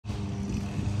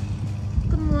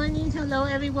morning. Hello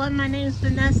everyone. My name is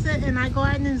Vanessa and I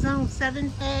garden in Zone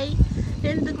 7A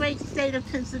in the great state of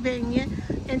Pennsylvania.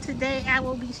 And today I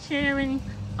will be sharing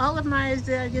all of my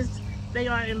azaleas. They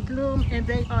are in bloom and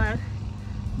they are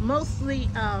mostly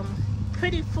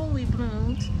pretty fully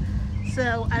bloomed.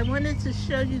 So I wanted to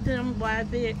show you them while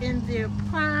they're in their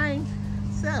prime.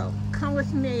 So come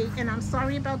with me, and I'm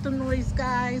sorry about the noise,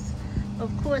 guys.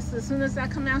 Of course, as soon as I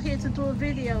come out here to do a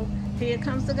video, here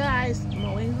comes the guys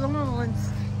mowing the lawns.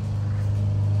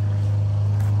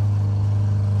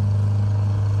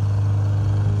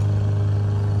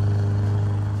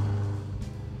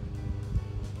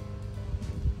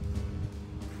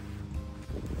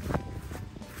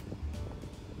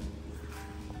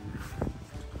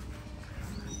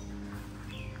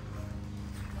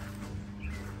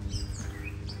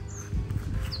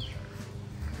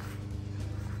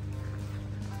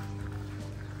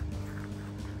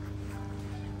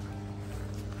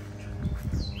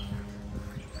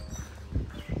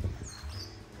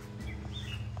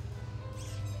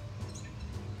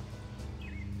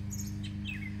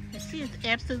 She is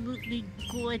absolutely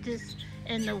gorgeous,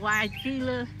 and the wide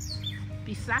feeler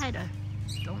beside her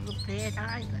don't look bad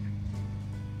either.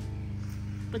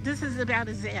 But this is about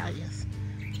azaleas.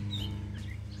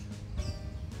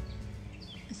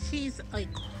 She's a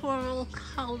coral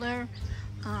color,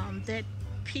 that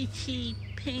peachy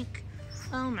pink.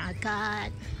 Oh my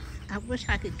God, I wish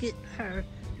I could get her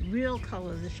real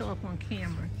color to show up on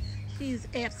camera. She's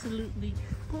absolutely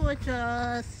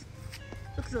gorgeous.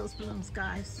 Look at those blooms,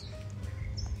 guys.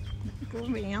 Let me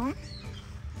go around.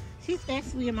 She's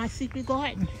actually in my secret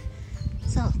garden.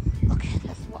 So, okay,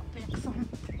 let's walk back some.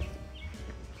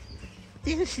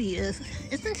 There she is.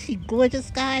 Isn't she gorgeous,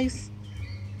 guys?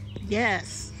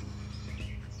 Yes.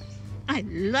 I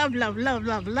love, love, love,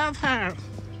 love, love her.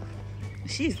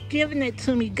 She's giving it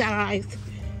to me, guys.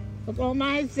 Of all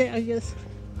my azaleas,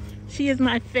 she is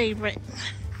my favorite.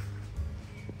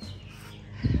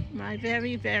 My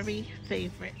very, very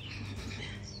favorite.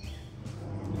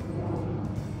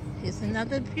 Here's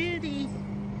another beauty.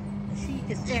 She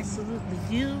is absolutely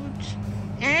huge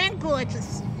and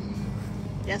gorgeous.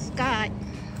 Yes, God.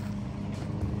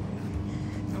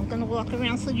 I'm gonna walk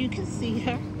around so you can see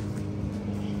her.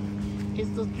 Here's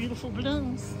those beautiful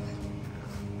blooms.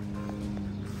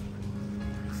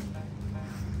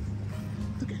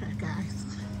 Look at her, guys.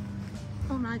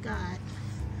 Oh my God.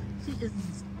 She is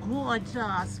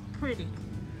gorgeous, pretty.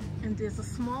 And there's a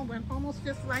small one almost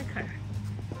just like her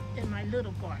in my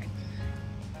little garden.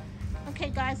 Okay,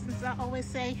 guys, as I always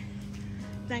say,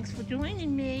 thanks for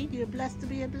joining me. You're blessed to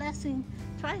be a blessing.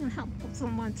 Try and help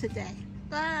someone today.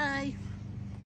 Bye.